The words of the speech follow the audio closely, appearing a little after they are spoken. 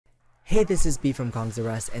Hey, this is B from Jordi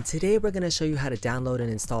Ros, and today we're going to show you how to download and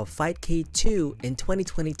install FightCade 2 in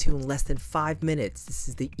 2022 in less than 5 minutes. This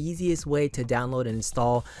is the easiest way to download and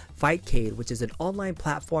install FightCade, which is an online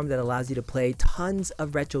platform that allows you to play tons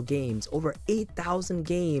of retro games, over 8,000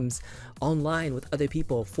 games online with other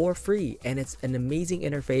people for free, and it's an amazing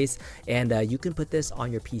interface, and you can put this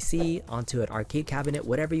on your PC, onto an arcade cabinet,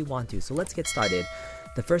 whatever you want to. So let's get started.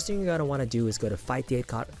 The first thing you're going to want to do is go to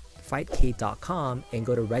FightCade.com and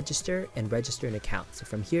go to register and register an account. So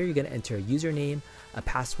from here, you're going to enter a username, a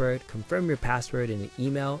password, confirm your password, and an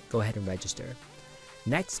email. Go ahead and register.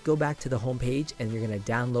 Next, go back to the home page and you're going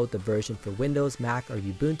to download the version for Windows, Mac, or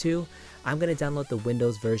Ubuntu. I'm going to download the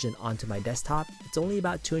Windows version onto my desktop. It's only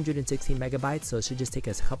about 216 megabytes, so it should just take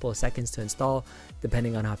us a couple of seconds to install,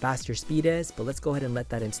 depending on how fast your speed is. But let's go ahead and let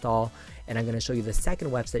that install. And I'm going to show you the second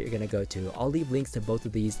website you're going to go to. I'll leave links to both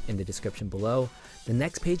of these in the description below. The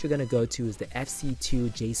next page you're going to go to is the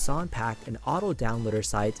FC2 JSON pack, an auto downloader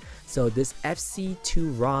site. So this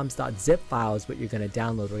FC2ROMs.zip file is what you're going to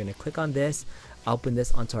download. We're going to click on this, open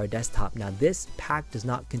this onto our desktop. Now this pack does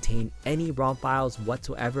not contain any ROM files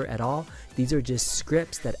whatsoever at all. These are just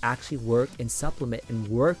scripts that actually work and supplement and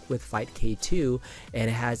work with FightCade 2, and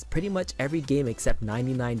it has pretty much every game except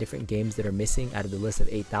 99 different games that are missing out of the list of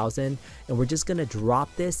 8,000. And we're just going to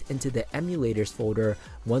drop this into the emulators folder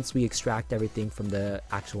once we extract everything from the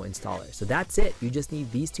actual installer. So that's it. You just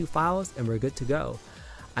need these two files and we're good to go.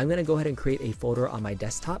 I'm going to go ahead and create a folder on my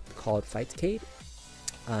desktop called FightCade.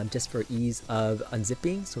 Just for ease of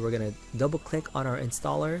unzipping. So we're going to double click on our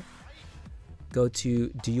installer, go to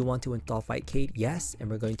do you want to install FightCade? Yes, and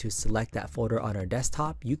we're going to select that folder on our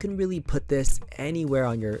desktop. You can really put this anywhere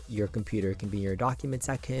on your computer. It can be in your document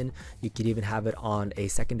section. You could even have it on a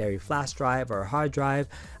secondary flash drive or a hard drive.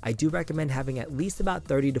 I do recommend having at least about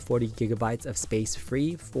 30 to 40 gigabytes of space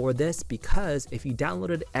free for this, because if you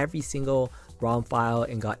downloaded every single ROM file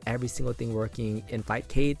and got every single thing working in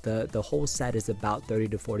FightCade, the whole set is about 30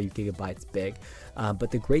 to 40 gigabytes big.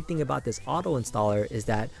 But the great thing about this auto installer is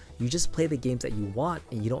that you just play the games that you want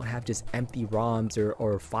and you don't have just empty ROMs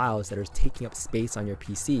or files that are taking up space on your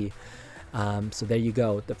PC. So there you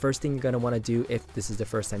go. The first thing you're going to want to do if this is the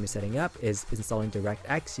first time you're setting up is installing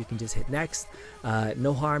DirectX. You can just hit next.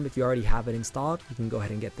 No harm if you already have it installed. You can go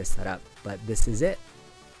ahead and get this set up, but this is it.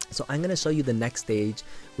 So I'm going to show you the next stage,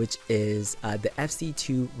 which is the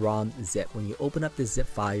FC2 ROM zip. When you open up the zip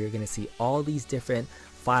file, you're going to see all these different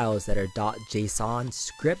files that are .json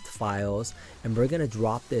script files, and we're going to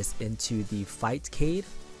drop this into the FightCade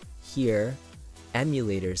here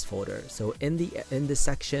emulators folder. So in the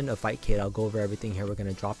section of FightCade, I'll go over everything here. We're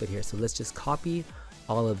going to drop it here. So let's just copy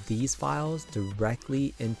all of these files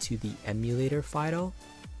directly into the emulator file,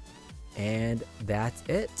 and that's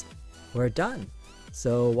it. We're done.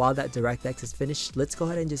 So while that DirectX is finished, let's go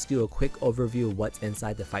ahead and just do a quick overview of what's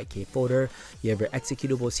inside the FightCade folder. You have your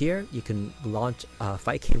executables here. You can launch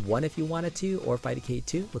FightCade 1 if you wanted to, or FightCade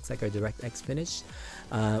 2. Looks like our DirectX finished.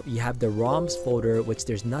 You have the ROMs folder, which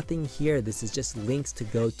there's nothing here. This is just links to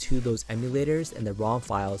go to those emulators, and the ROM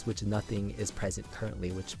files, which nothing is present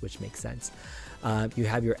currently, which makes sense. You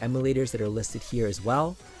have your emulators that are listed here as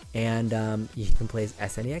well. And you can play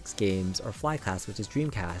SNES games or FlyClass, which is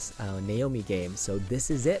Dreamcast, Naomi games. So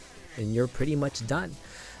this is it, and you're pretty much done.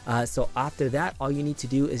 So after that, all you need to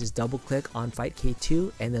do is just double click on FightCade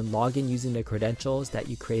 2 and then log in using the credentials that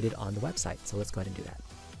you created on the website. So let's go ahead and do that.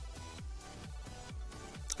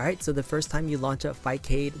 Alright, so the first time you launch up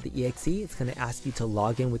FightCade, the exe, it's going to ask you to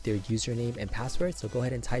log in with your username and password. So go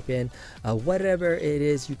ahead and type in whatever it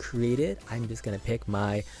is you created. I'm just going to pick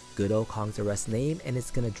my good old Jordi Ros name, and it's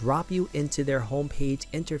going to drop you into their homepage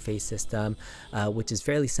interface system, which is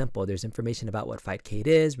fairly simple. There's information about what FightCade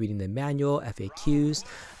is, reading the manual, FAQs,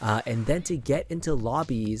 and then to get into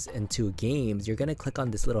lobbies, into games, you're going to click on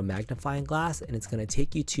this little magnifying glass, and it's going to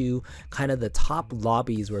take you to kind of the top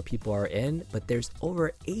lobbies where people are in. But there's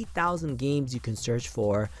over 8,000 games you can search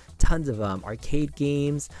for, tons of them, arcade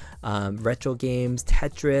games, retro games,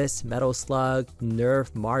 Tetris, Metal Slug,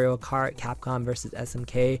 Nerf, Mario Kart, Capcom versus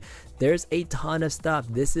SNK. There's a ton of stuff.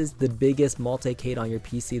 This is the biggest multi-cade on your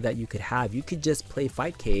PC that you could have. You could just play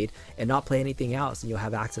FightCade and not play anything else, and you'll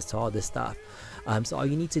have access to all this stuff. So all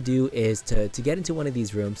you need to do is to get into one of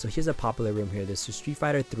these rooms. So here's a popular room here. This is Street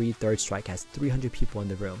Fighter 3 Third Strike, has 300 people in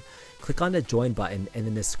the room. Click on the join button, and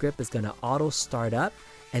then the script is going to auto start up,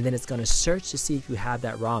 and then it's going to search to see if you have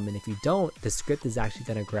that ROM, and if you don't, the script is actually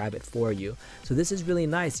going to grab it for you. So this is really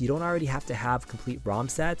nice. You don't already have to have complete ROM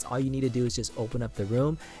sets. All you need to do is just open up the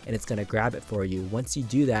room, and it's going to grab it for you. Once you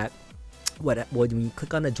do that, when you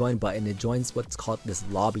click on the join button, it joins what's called this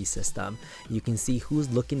lobby system. You can see who's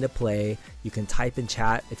looking to play. You can type in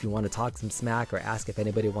chat if you want to talk some smack or ask if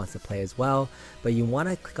anybody wants to play as well. But you want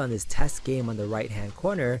to click on this test game on the right hand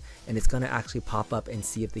corner, and it's going to actually pop up and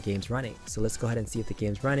see if the game's running. So let's go ahead and see if the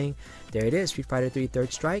game's running. There it is, Street Fighter 3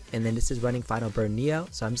 Third Strike, and then this is running Final Burn Neo.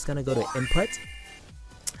 So I'm just going to go to input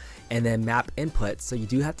and then map inputs. So you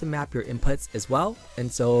do have to map your inputs as well, and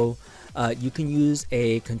so you can use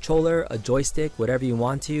a controller, a joystick, whatever you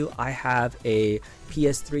want to. I have a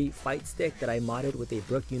PS3 fight stick that I modded with a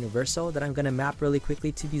Brook Universal that I'm going to map really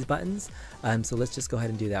quickly to these buttons. So let's just go ahead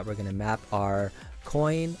and do that. We're going to map our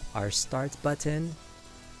coin, our start button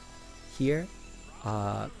here,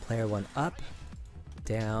 player 1 up,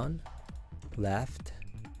 down, left,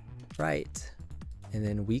 right, and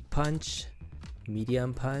then weak punch,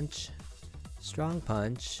 medium punch, strong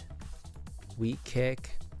punch, weak kick,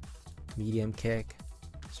 medium kick,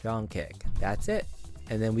 strong kick. That's it.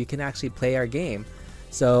 And then we can actually play our game.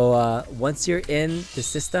 So once you're in the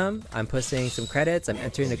system, I'm pushing some credits, I'm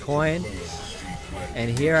entering the coin,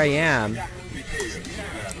 and here I am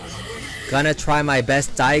gonna try my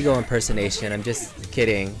best Daigo impersonation. I'm just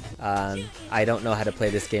kidding. I don't know how to play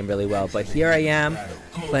this game really well, but here I am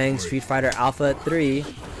playing Street Fighter Alpha 3.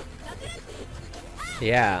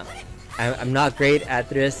 Yeah, I'm not great at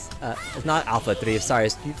this. It's not Alpha 3, sorry,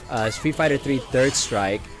 Street Fighter 3 Third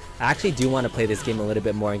Strike. I actually do want to play this game a little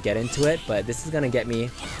bit more and get into it, but this is going to get me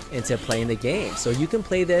into playing the game. So you can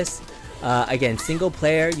play this, again, single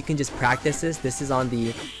player. You can just practice this. This is on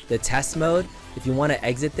the test mode. If you want to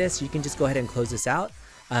exit this, you can just go ahead and close this out.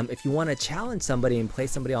 If you want to challenge somebody and play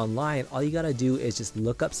somebody online, all you gotta do is just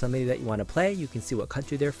look up somebody that you want to play. You can see what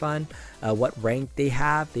country they're from, what rank they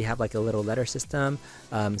have. They have like a little letter system.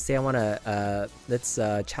 Say I want to, let's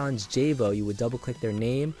challenge Javo. You would double click their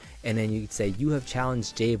name, and then you could say you have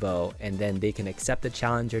challenged Javo, and then they can accept the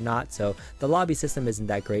challenge or not. So the lobby system isn't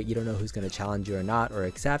that great. You don't know who's going to challenge you or not, or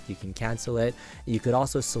accept. You can cancel it. You could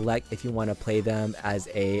also select if you want to play them as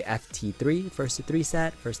a FT3, first to 3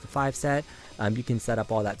 set, first to 5 set. You can set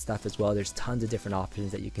up all that stuff as well. There's tons of different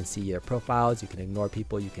options that you can see your profiles. You can ignore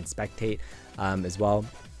people. You can spectate as well.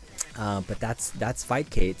 But that's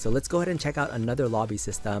FightCade. So let's go ahead and check out another lobby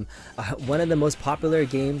system. One of the most popular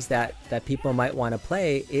games that people might want to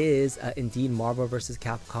play is indeed Marvel vs.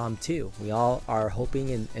 Capcom 2. We all are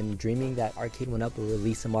hoping and dreaming that Arcade1Up will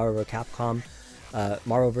release a Marvel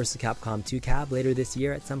vs. Capcom 2 cab later this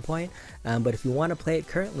year at some point. But if you want to play it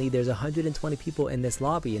currently, there's 120 people in this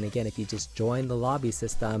lobby, and again, if you just join the lobby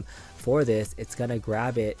system for this, it's gonna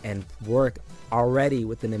grab it and work already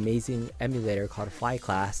with an amazing emulator called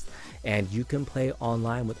FlyClass, and you can play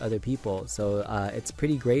online with other people. So it's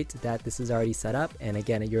pretty great that this is already set up, and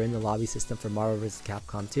again, you're in the lobby system for Marvel vs.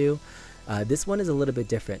 Capcom 2. This one is a little bit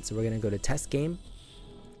different, so we're gonna go to test game.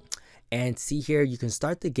 And see here, you can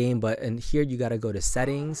start the game, but in here you gotta go to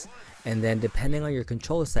settings, and then depending on your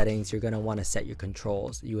controller settings, you're gonna wanna set your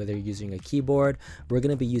controls. You either using a keyboard, we're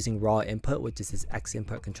gonna be using raw input, which is this X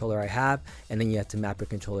input controller I have, and then you have to map your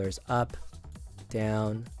controllers up,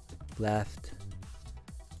 down, left,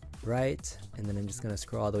 right, and then I'm just gonna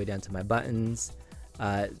scroll all the way down to my buttons.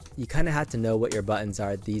 You kinda have to know what your buttons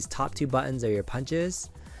are. These top 2 buttons are your punches,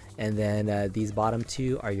 and then these bottom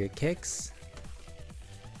 2 are your kicks.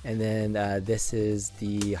 And then this is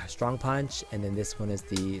the strong punch, and then this one is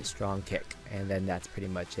the strong kick, and then that's pretty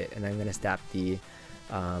much it. And I'm going to snap the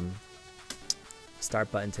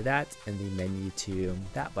start button to that and the menu to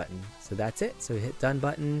that button. So that's it. So hit done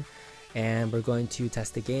button, and we're going to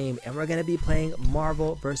test the game, and we're going to be playing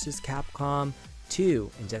Marvel vs. Capcom 2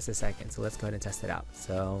 in just a second. So let's go ahead and test it out.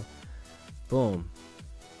 So boom,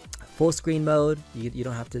 full screen mode. You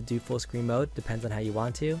don't have to do full screen mode, depends on how you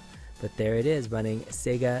want to. But there it is, running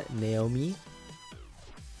Sega Naomi.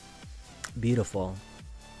 Beautiful.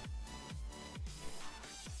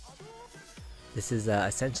 This is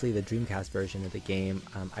essentially the Dreamcast version of the game,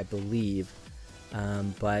 I believe.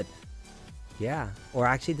 But yeah, or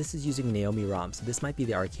actually this is using Naomi ROM, so this might be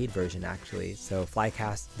the arcade version actually. So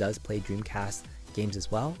FlyCast does play Dreamcast games as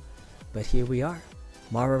well. But here we are,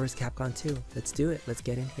 Marvel vs. Capcom 2. Let's do it, let's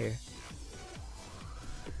get in here.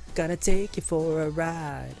 Gonna take you for a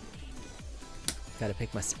ride. Gotta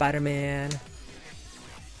pick my Spider-Man,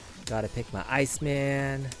 gotta pick my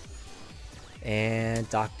Iceman, and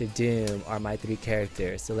Dr. Doom are my 3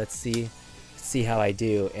 characters. So let's see how I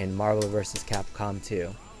do in Marvel vs. Capcom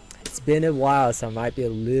 2. It's been a while, so I might be a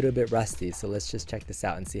little bit rusty, so let's just check this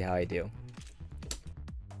out and see how I do.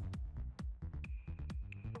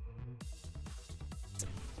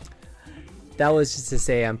 that was just to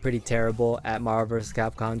say I'm pretty terrible at Marvel vs.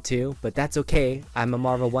 Capcom 2, but that's okay. I'm a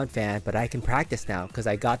Marvel 1 fan, but I can practice now because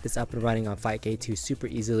I got this up and running on FightCade 2 super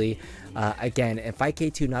easily. Again, and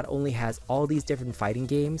FightCade 2 not only has all these different fighting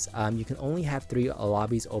games, you can only have 3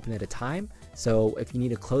 lobbies open at a time. So if you need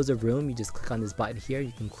to close a room, you just click on this button here.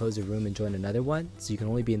 You can close a room and join another one. So you can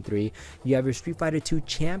only be in 3. You have your Street Fighter 2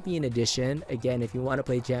 Champion Edition. Again, if you want to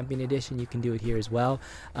play Champion Edition, you can do it here as well.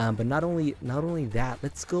 But not only that,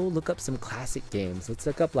 let's go look up some classic games. Let's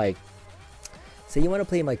look up, like, say you want to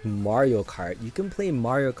play like Mario Kart. You can play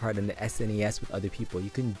Mario Kart in the SNES with other people. You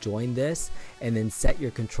can join this and then set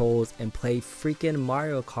your controls and play freaking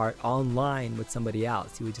Mario Kart online with somebody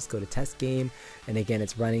else. You would just go to test game, and again,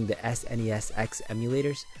 it's running the SNES X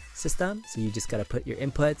emulators system. So you just got to put your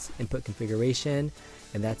input configuration,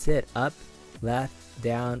 and that's it. Up, left,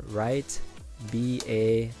 down, right, B,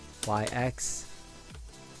 A, Y, X,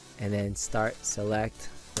 and then start, select,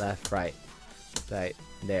 left, right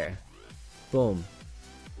there. Boom.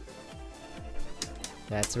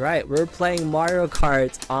 That's right, we're playing Mario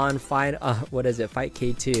Kart on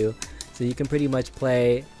FightCade 2. So you can pretty much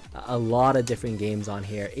play a lot of different games on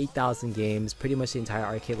here. 8,000 games, pretty much the entire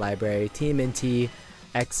arcade library. TMNT,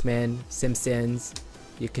 X-Men, Simpsons,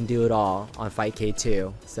 you can do it all on FightCade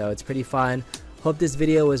 2. So it's pretty fun. Hope this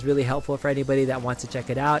video was really helpful for anybody that wants to check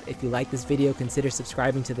it out. If you like this video, consider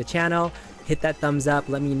subscribing to the channel. Hit that thumbs up.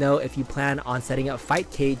 Let me know if you plan on setting up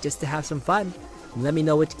FightCade just to have some fun. And let me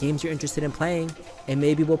know which games you're interested in playing, and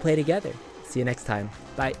maybe we'll play together. See you next time.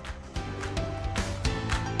 Bye.